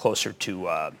of them are closer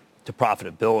to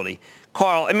profitability.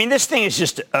 Carl, I mean, this thing is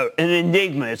just an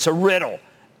enigma. It's a riddle.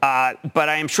 But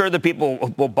I am sure that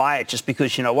people will buy it just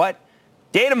because, you know what?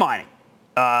 Data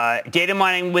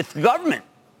mining with government.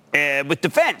 With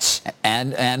defense.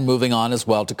 And moving on as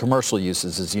well to commercial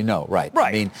uses, as you know, right? Right.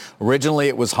 I mean, originally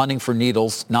it was hunting for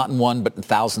needles, not in one, but in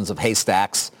thousands of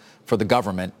haystacks for the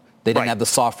government. They didn't have the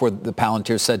software that the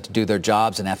Palantir said to do their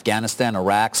jobs. In Afghanistan,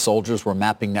 Iraq, soldiers were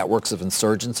mapping networks of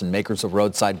insurgents and makers of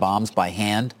roadside bombs by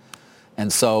hand.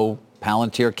 And so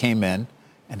Palantir came in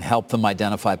and helped them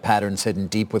identify patterns hidden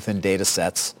deep within data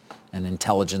sets and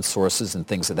intelligence sources and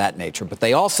things of that nature. But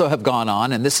they also have gone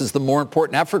on, and this is the more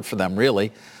important effort for them,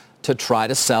 really, to try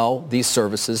to sell these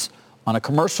services on a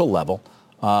commercial level,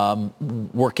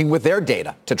 working with their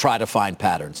data to try to find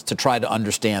patterns, to try to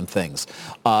understand things,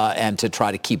 and to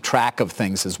try to keep track of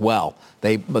things as well.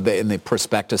 In the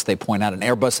prospectus, they point out an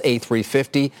Airbus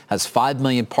A350 has 5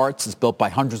 million parts. It's built by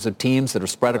hundreds of teams that are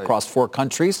spread across 4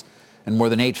 countries and more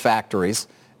than 8 factories.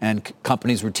 And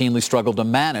companies routinely struggle to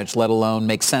manage, let alone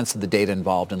make sense of the data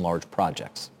involved in large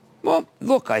projects. Well,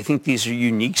 look, I think these are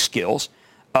unique skills.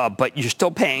 But you're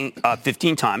still paying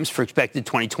 15 times for expected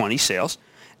 2020 sales,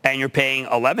 and you're paying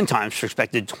 11 times for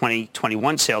expected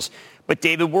 2021 sales. But,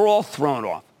 David, we're all thrown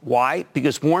off. Why?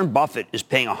 Because Warren Buffett is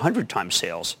paying 100 times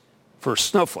sales for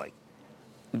Snowflake,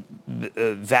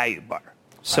 value buyer.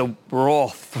 So we're all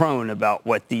thrown about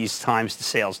what these times to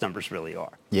sales numbers really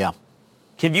are. Yeah.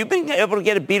 Have you been able to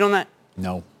get a beat on that?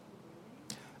 No.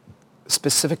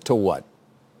 Specific to what?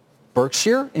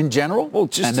 Berkshire in general,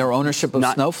 and their ownership of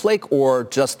Snowflake, or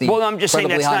just the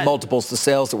incredibly high multiples to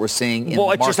sales that we're seeing in the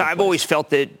marketplace? I've always felt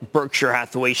that Berkshire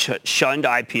Hathaway shunned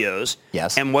IPOs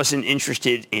and wasn't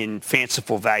interested in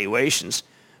fanciful valuations,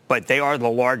 but they are the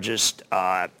largest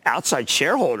outside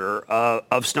shareholder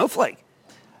of Snowflake.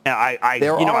 I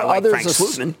like Frank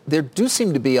Slootman. There do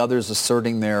seem to be others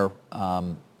asserting their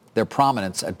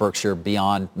prominence at Berkshire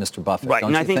beyond Mr. Buffett. Right,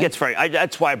 and I think that's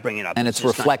why I bring it up. And it's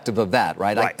reflective of that,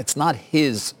 right? Right. It's not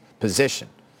his position.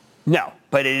 No,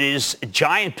 but it is a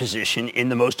giant position in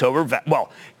the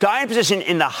giant position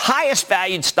in the highest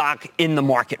valued stock in the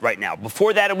market right now.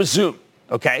 Before that, it was Zoom.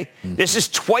 Okay? Mm-hmm. This is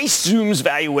twice Zoom's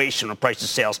valuation on price to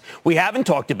sales. We haven't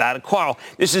talked about it, Carl.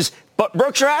 This is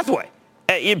Berkshire Hathaway.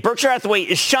 Berkshire Hathaway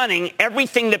is shunning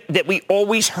everything that we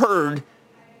always heard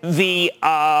the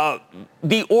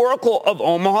Oracle of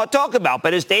Omaha talk about.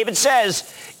 But as David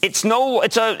says, it's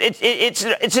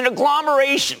an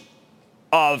agglomeration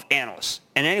of analysts.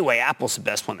 And anyway, Apple's the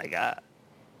best one they got.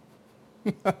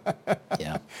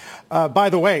 Yeah. By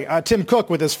the way, Tim Cook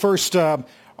with his first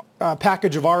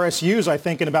package of RSUs, I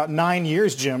think, in about 9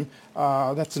 years, Jim.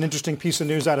 That's an interesting piece of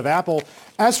news out of Apple.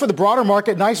 As for the broader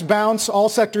market, nice bounce, all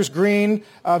sectors green.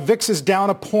 VIX is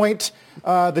down a point.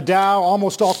 The Dow,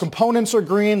 almost all components are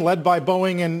green, led by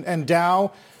Boeing and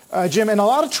Dow. Jim, and a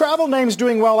lot of travel names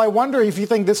doing well. I wonder if you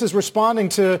think this is responding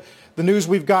to the news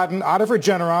we've gotten out of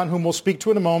Regeneron, whom we'll speak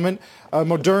to in a moment,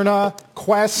 Moderna,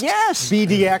 Quest,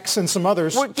 BDX, and some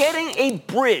others. We're getting a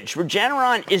bridge.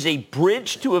 Regeneron is a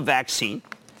bridge to a vaccine.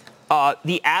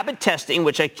 The Abbott testing,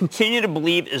 which I continue to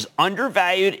believe is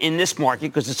undervalued in this market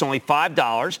because it's only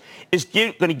 $5, is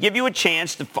going to give you a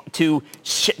chance to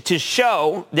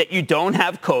show that you don't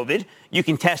have COVID. You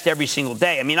can test every single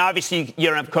day. I mean, obviously, you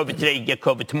don't have COVID today, you get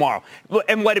COVID tomorrow.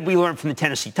 And what did we learn from the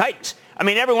Tennessee Titans? I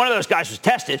mean, every one of those guys was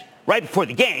tested right before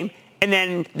the game, and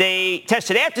then they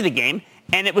tested after the game,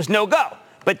 and it was no go.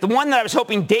 But the one that I was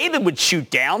hoping David would shoot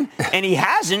down, and he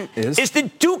hasn't, is the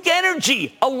Duke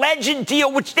Energy alleged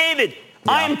deal, which, David,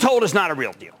 I am told is not a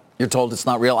real deal. You're told it's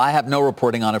not real. I have no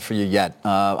reporting on it for you yet.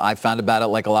 I found about it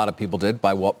like a lot of people did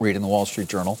by reading the Wall Street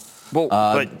Journal. Well,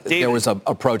 but there was an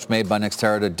approach made by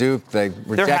Nextera to Duke. They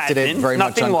rejected it. Very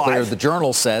much unclear. Live. The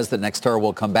Journal says that Nextera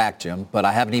will come back, Jim, but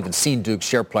I haven't even seen Duke's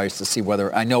share price to see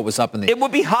whether I know it was up in the. It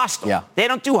would be hostile. Yeah. They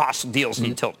don't do hostile deals in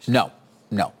utilities. No.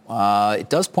 It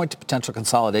does point to potential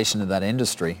consolidation in that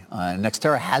industry.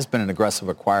 Nextera has been an aggressive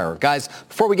acquirer. Guys,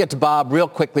 before we get to Bob, real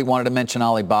quickly wanted to mention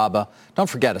Alibaba. Don't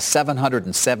forget, a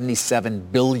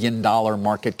 $777 billion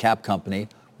market cap company,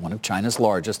 one of China's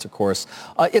largest, of course.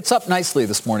 It's up nicely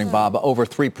this morning, Bob, over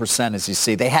 3%, as you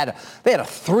see. They had a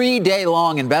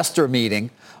 3-day-long investor meeting,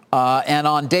 and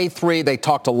on day 3, they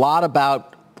talked a lot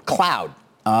about cloud,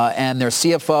 and their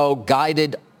CFO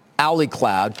guided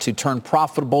AliCloud to turn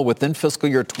profitable within fiscal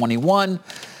year 21,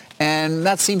 and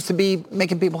that seems to be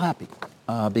making people happy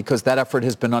because that effort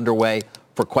has been underway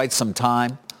for quite some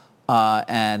time,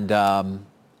 and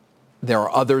there are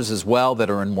others as well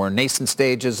that are in more nascent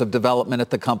stages of development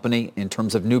at the company in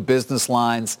terms of new business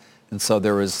lines, and so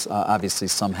there is obviously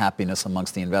some happiness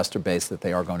amongst the investor base that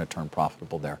they are going to turn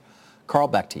profitable there. Carl,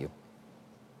 back to you.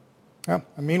 Yeah.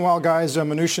 Meanwhile, guys,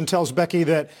 Mnuchin tells Becky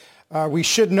that we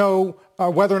should know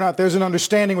whether or not there's an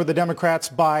understanding with the Democrats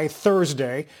by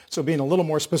Thursday. So being a little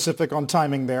more specific on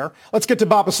timing there. Let's get to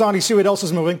Bob Pisani, see what else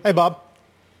is moving. Hey, Bob.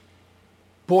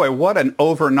 Boy, what an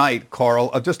overnight,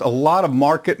 Carl. Just a lot of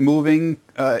market-moving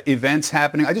events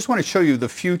happening. I just want to show you the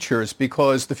futures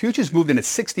because the futures moved in a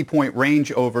 60-point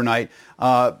range overnight.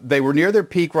 They were near their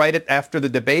peak right after the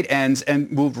debate ends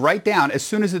and moved right down as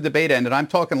soon as the debate ended. I'm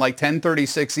talking like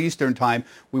 10:36 Eastern time.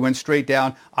 We went straight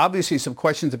down. Obviously, some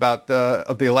questions about the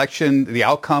election, the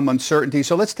outcome, uncertainty.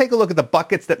 So let's take a look at the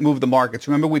buckets that move the markets.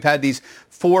 Remember, we've had these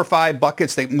 4 or 5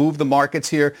 buckets that move the markets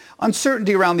here.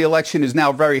 Uncertainty around the election is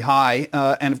now very high,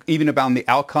 and even about the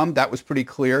outcome, that was pretty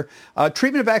clear.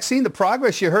 Treatment of vaccine, the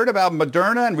progress. You heard about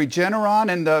Moderna and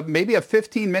Regeneron and maybe a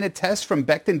 15-minute test from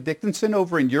Becton Dickinson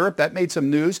over in Europe. That made some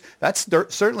news. That's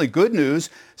certainly good news.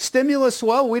 Stimulus,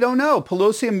 well, we don't know.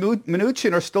 Pelosi and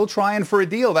Mnuchin are still trying for a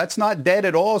deal. That's not dead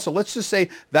at all. So let's just say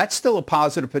that's still a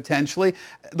positive potentially.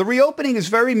 The reopening is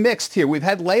very mixed here. We've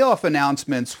had layoff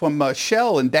announcements from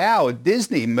Shell and Dow and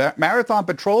Disney, Marathon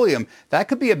Petroleum. That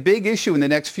could be a big issue in the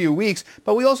next few weeks.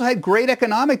 But we also had great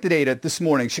economic data this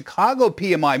morning. Chicago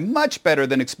PMI, much better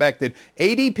than expected.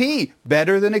 ADP,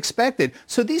 better than expected.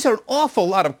 So these are an awful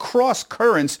lot of cross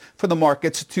currents for the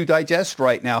markets to digest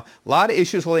right now. A lot of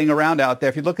issues laying around out there.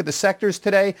 If you look at the sectors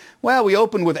today, well, we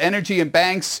opened with energy and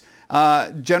banks.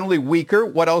 Generally weaker.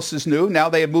 What else is new? Now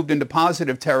they have moved into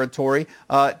positive territory.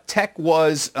 Tech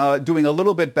was doing a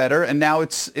little bit better, and now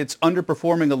it's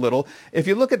underperforming a little. If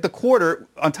you look at the quarter,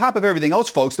 on top of everything else,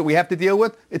 folks, that we have to deal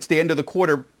with, it's the end of the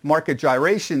quarter market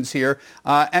gyrations here.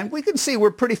 And we can see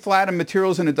we're pretty flat in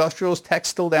materials and industrials. Tech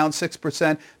still down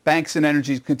 6%. Banks and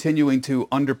energy continuing to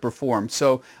underperform.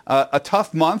 So a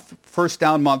tough month, first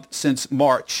down month since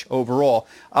March overall.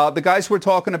 The guys were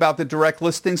talking about the direct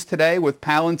listings today with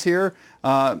Palantir.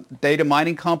 Data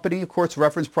mining company, of course,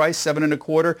 reference price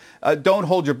 7.25. Don't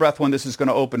hold your breath when this is going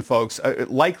to open, folks.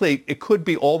 Likely, it could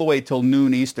be all the way till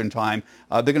noon Eastern time.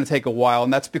 They're going to take a while,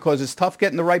 and that's because it's tough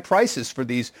getting the right prices for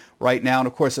these right now. And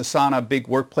of course, Asana, big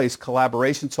workplace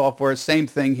collaboration software, same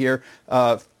thing here.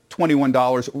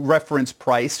 $21 reference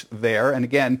price there, and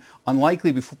again,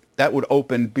 unlikely that would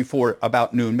open before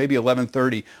about noon, maybe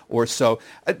 11:30 or so.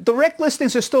 Direct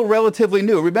listings are still relatively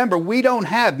new. Remember, we don't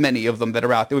have many of them that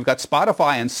are out there. We've got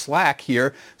Spotify and Slack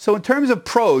here. So in terms of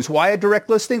pros, why a direct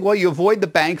listing? Well, you avoid the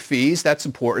bank fees. That's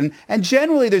important. And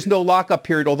generally, there's no lockup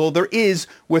period, although there is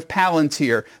with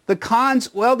Palantir. The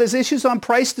cons, well, there's issues on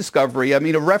price discovery. I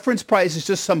mean, a reference price is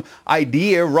just some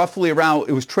idea roughly around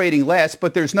it was trading last,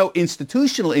 but there's no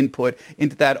institutional input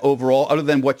into that overall other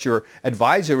than what your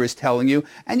advisor is telling you.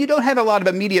 And you don't have a lot of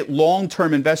immediate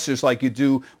long-term investors like you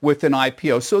do with an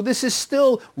IPO. So this is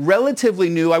still relatively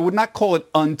new. I would not call it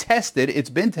untested. It's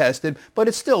been tested, but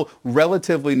it's still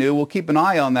relatively new. We'll keep an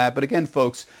eye on that. But again,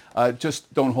 folks,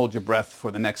 just don't hold your breath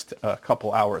for the next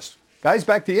couple hours. Guys,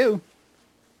 back to you.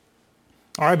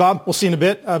 All right, Bob. We'll see you in a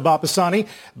bit. Bob Pisani.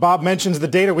 Bob mentions the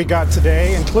data we got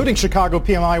today, including Chicago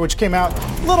PMI, which came out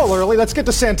a little early. Let's get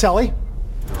to Santelli.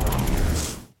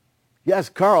 Yes,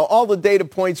 Carl, all the data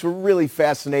points were really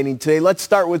fascinating today. Let's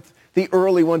start with the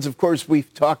early ones. Of course,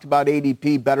 we've talked about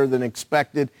ADP better than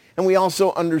expected, and we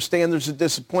also understand there's a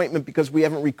disappointment because we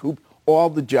haven't recouped all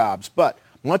the jobs. But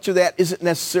much of that isn't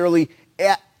necessarily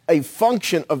a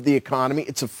function of the economy.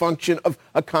 It's a function of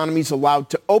economies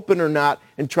allowed to open or not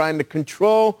and trying to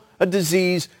control a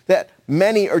disease that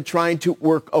many are trying to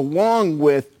work along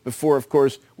with before, of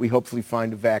course, we hopefully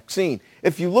find a vaccine.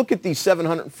 If you look at these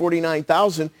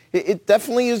 749,000, it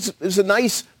definitely is a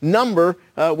nice number.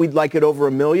 We'd like it over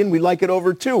 1 million. We'd like it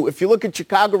over 2. If you look at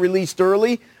Chicago released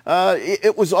early,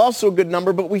 it was also a good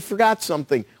number, but we forgot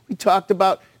something. We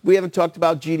haven't talked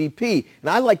about GDP. And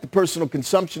I like the personal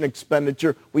consumption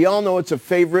expenditure. We all know it's a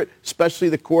favorite, especially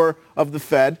the core of the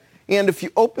Fed. And if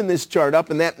you open this chart up,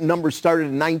 and that number started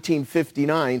in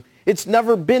 1959, it's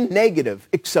never been negative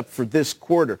except for this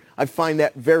quarter. I find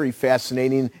that very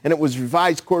fascinating. And it was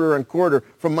revised quarter on quarter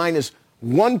from minus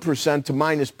 1% to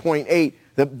minus 0.8.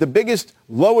 The biggest,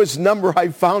 lowest number I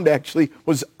found actually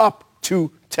was up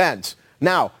 2/10.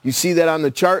 Now, you see that on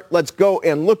the chart. Let's go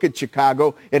and look at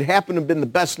Chicago. It happened to have been the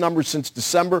best number since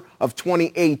December of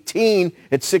 2018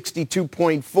 at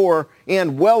 62.4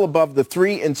 and well above the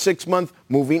 3- and 6-month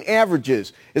moving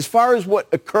averages. As far as what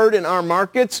occurred in our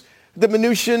markets, the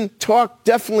Mnuchin talk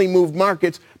definitely moved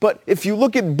markets. But if you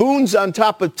look at boons on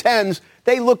top of tens,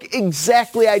 they look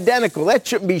exactly identical. That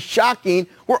shouldn't be shocking.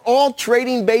 We're all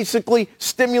trading basically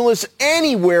stimulus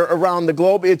anywhere around the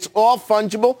globe. It's all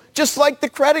fungible, just like the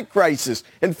credit crisis.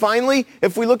 And finally,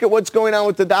 if we look at what's going on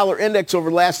with the dollar index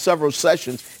over the last several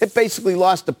sessions, it basically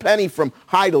lost a penny from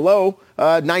high to low,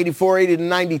 94.80 to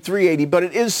 93.80, but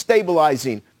it is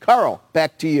stabilizing. Carl,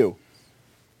 back to you.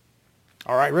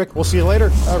 All right, Rick, we'll see you later.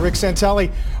 Rick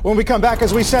Santelli. When we come back,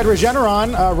 as we said,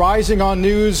 Regeneron rising on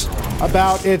news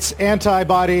about its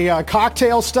antibody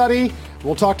cocktail study.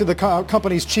 We'll talk to the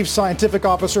company's chief scientific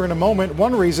officer in a moment.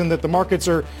 One reason that the markets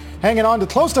are hanging on to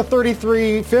close to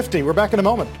 33.50. We're back in a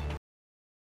moment.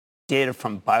 Data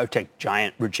from biotech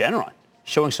giant Regeneron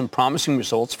showing some promising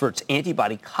results for its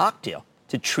antibody cocktail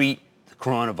to treat the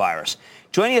coronavirus.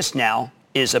 Joining us now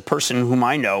is a person whom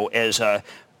I know as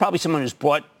probably someone who's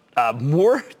brought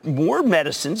more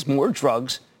medicines, more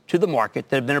drugs to the market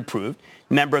that have been approved,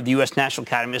 member of the U.S. National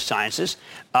Academy of Sciences,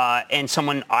 and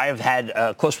someone I have had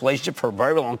a close relationship for a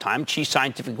very long time, Chief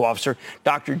Scientific Officer,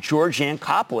 Dr. George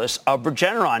Yancopoulos of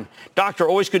Regeneron. Doctor,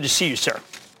 always good to see you, sir.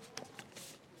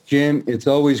 Jim, it's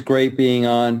always great being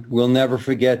on. We'll never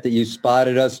forget that you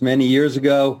spotted us many years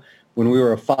ago when we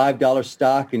were a $5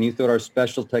 stock and you thought our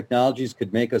special technologies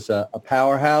could make us a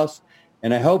powerhouse.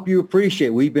 And I hope you appreciate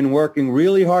we've been working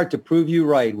really hard to prove you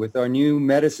right with our new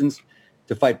medicines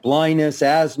to fight blindness,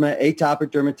 asthma,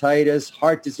 atopic dermatitis,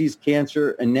 heart disease,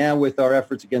 cancer, and now with our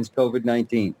efforts against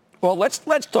COVID-19. Well, let's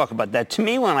talk about that. To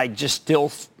me, when I just distill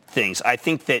things, I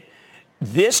think that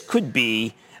this could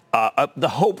be the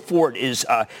hope for it is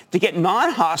to get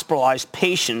non-hospitalized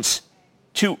patients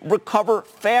to recover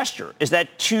faster. Is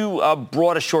that too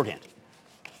broad a shorthand?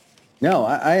 No,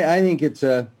 I think it's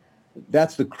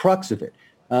that's the crux of it.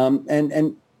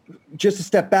 And just to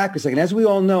step back a second, as we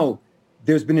all know,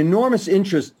 there's been enormous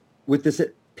interest with this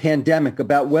pandemic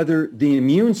about whether the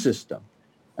immune system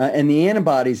and the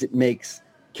antibodies it makes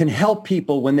can help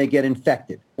people when they get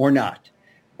infected or not.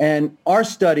 And our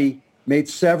study made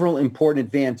several important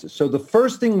advances. So the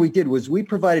first thing we did was we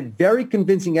provided very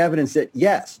convincing evidence that,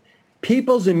 yes,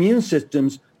 people's immune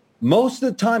systems most of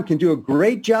the time can do a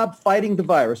great job fighting the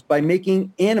virus by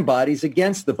making antibodies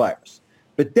against the virus.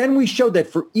 But then we showed that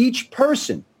for each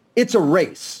person, it's a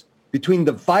race between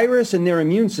the virus and their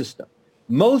immune system.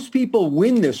 Most people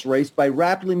win this race by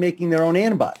rapidly making their own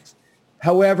antibodies.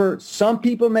 However, some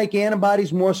people make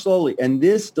antibodies more slowly, and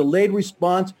this delayed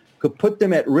response could put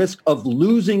them at risk of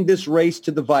losing this race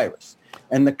to the virus.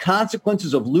 And the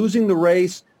consequences of losing the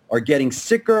race are getting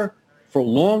sicker for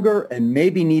longer and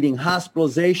maybe needing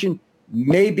hospitalization,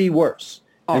 may be worse.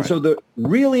 So the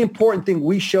really important thing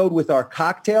we showed with our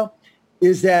cocktail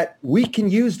is that we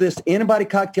can use this antibody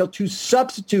cocktail to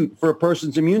substitute for a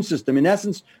person's immune system. In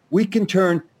essence, we can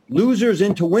turn losers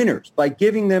into winners by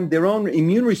giving them their own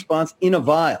immune response in a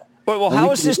vial. Well,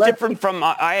 how is this different from,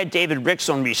 I had David Ricks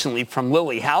on recently from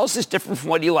Lilly. How is this different from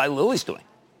what Eli Lilly's doing?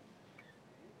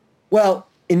 Well,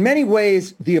 in many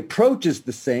ways, the approach is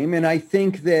the same. And I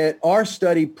think that our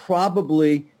study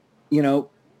probably,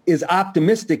 is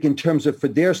optimistic in terms of for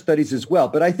their studies as well.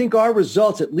 But I think our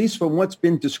results, at least from what's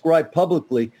been described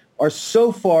publicly, are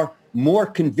so far more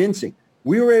convincing.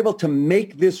 We were able to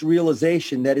make this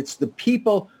realization that it's the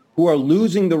people who are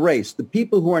losing the race, the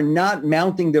people who are not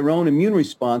mounting their own immune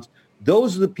response.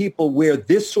 Those are the people where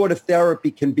this sort of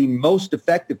therapy can be most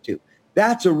effective to.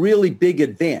 That's a really big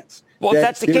advance. Well, if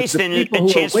that's the case, then a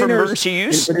chance for emergency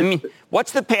use? I mean,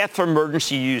 what's the path for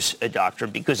emergency use, doctor?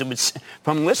 Because it was,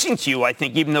 from listening to you, I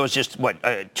think even though it's just,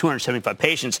 275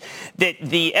 patients, that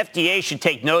the FDA should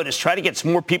take notice, try to get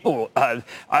some more people, in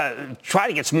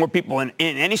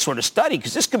any sort of study,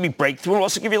 because this could be breakthrough and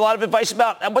also give you a lot of advice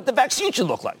about what the vaccine should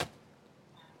look like.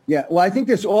 Yeah, well, I think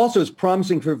this also is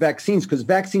promising for vaccines because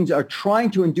vaccines are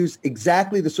trying to induce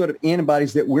exactly the sort of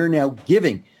antibodies that we're now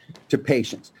giving to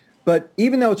patients. But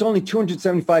even though it's only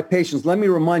 275 patients, let me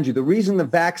remind you, the reason the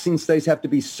vaccine studies have to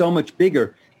be so much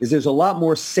bigger is there's a lot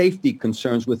more safety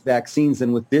concerns with vaccines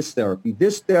than with this therapy.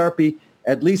 This therapy,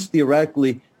 at least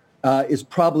theoretically, is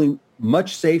probably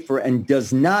much safer and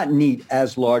does not need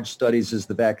as large studies as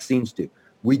the vaccines do.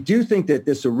 We do think that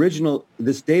this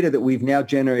data that we've now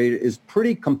generated is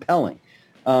pretty compelling.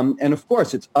 And of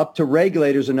course, it's up to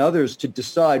regulators and others to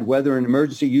decide whether an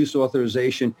emergency use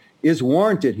authorization is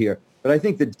warranted here. But I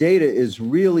think the data is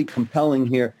really compelling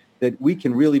here that we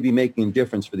can really be making a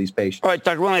difference for these patients. All right,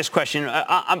 Doctor, one last question.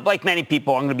 I'm like many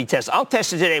people, I'm going to be tested. I'll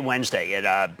test it today, Wednesday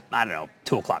at,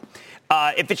 2 o'clock.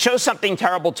 If it shows something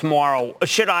terrible tomorrow,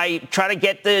 should I try to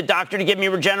get the doctor to give me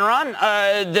Regeneron,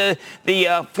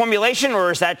 the formulation,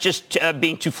 or is that just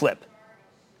being too flip?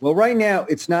 Well, right now,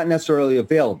 it's not necessarily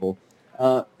available.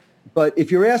 But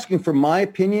if you're asking for my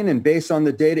opinion and based on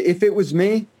the data, if it was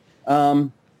me,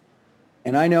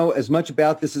 and I know as much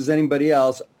about this as anybody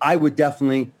else, I would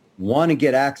definitely want to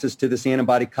get access to this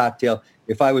antibody cocktail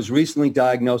if I was recently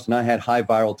diagnosed and I had high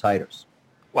viral titers.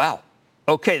 Wow.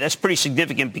 Okay, that's pretty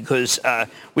significant because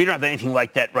we don't have anything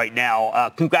like that right now.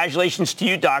 Congratulations to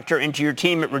you, doctor, and to your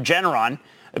team at Regeneron.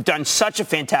 Have done such a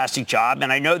fantastic job,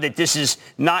 and I know that this is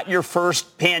not your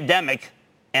first pandemic,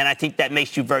 and I think that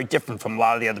makes you very different from a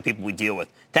lot of the other people we deal with.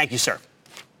 Thank you, sir.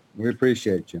 We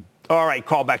appreciate you. All right,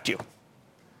 Carl, back to you.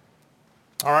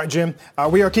 All right, Jim.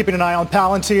 We are keeping an eye on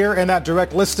Palantir and that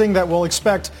direct listing that we'll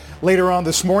expect later on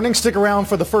this morning. Stick around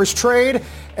for the first trade.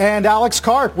 And Alex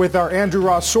Karp with our Andrew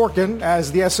Ross Sorkin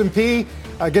as the S&P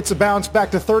gets a bounce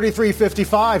back to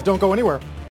 33.55. Don't go anywhere.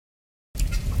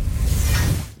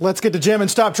 Let's get to Jim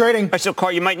and stop trading. All right, so,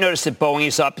 Carl, you might notice that Boeing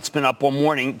is up. It's been up all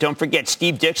morning. Don't forget,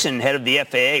 Steve Dixon, head of the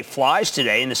FAA, flies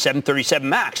today in the 737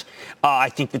 MAX. I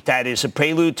think that is a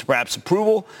prelude to perhaps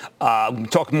approval. We'll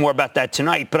talk more about that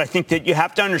tonight. But I think that you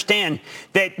have to understand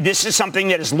that this is something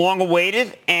that is long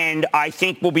awaited, and I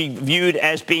think will be viewed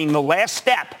as being the last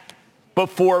step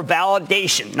before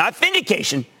validation, not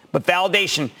vindication, but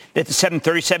validation that the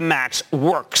 737 MAX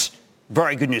works.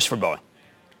 Very good news for Boeing.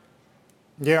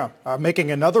 Yeah, making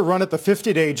another run at the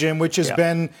 50-day, Jim, which has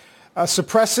been a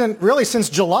suppressant really since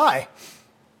July.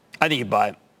 I think you buy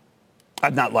it.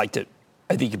 I've not liked it.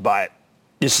 I think you buy it.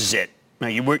 This is it. Now,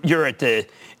 you're at the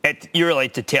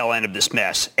tail end of this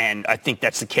mess, and I think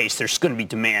that's the case. There's going to be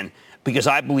demand because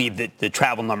I believe that the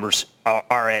travel numbers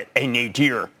are at a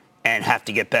nadir and have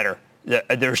to get better.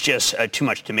 There's just too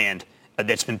much demand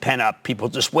that's been pent up. People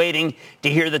just waiting to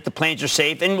hear that the planes are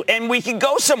safe and we can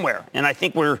go somewhere. And I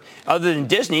think other than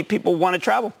Disney, people want to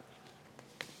travel.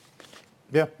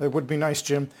 Yeah, it would be nice,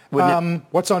 Jim.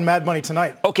 What's on Mad Money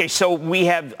tonight? Okay, so we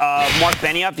have Mark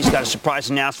Benioff. He's got a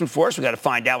surprise announcement for us. We've got to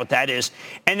find out what that is.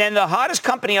 And then the hottest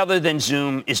company other than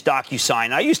Zoom is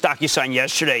DocuSign. I used DocuSign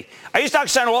yesterday. I used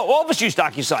DocuSign. All of us use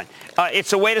DocuSign.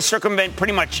 It's a way to circumvent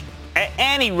pretty much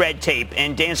any red tape,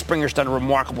 and Dan Springer's done a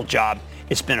remarkable job.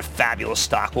 It's been a fabulous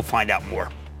stock. We'll find out more.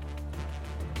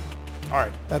 All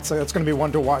right. That's going to be one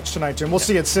to watch tonight, Jim. We'll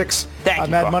see you at 6. Thank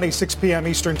you, Mad Money, 6 p.m.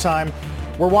 Eastern Time.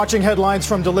 We're watching headlines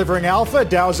from Delivering Alpha.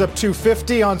 Dow's up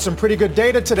 250 on some pretty good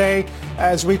data today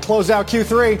as we close out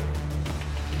Q3.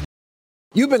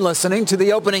 You've been listening to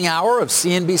the opening hour of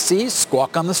CNBC's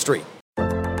Squawk on the Street.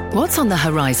 What's on the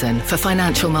horizon for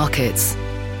financial markets?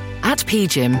 At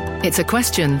PGIM, it's a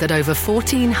question that over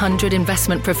 1,400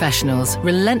 investment professionals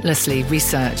relentlessly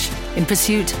research in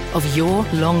pursuit of your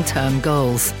long-term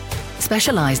goals.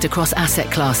 Specialized across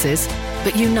asset classes,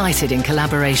 but united in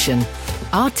collaboration,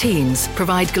 our teams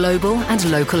provide global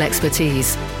and local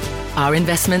expertise. Our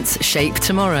investments shape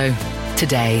tomorrow,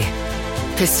 today.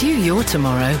 Pursue your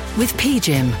tomorrow with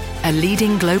PGIM, a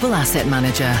leading global asset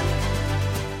manager.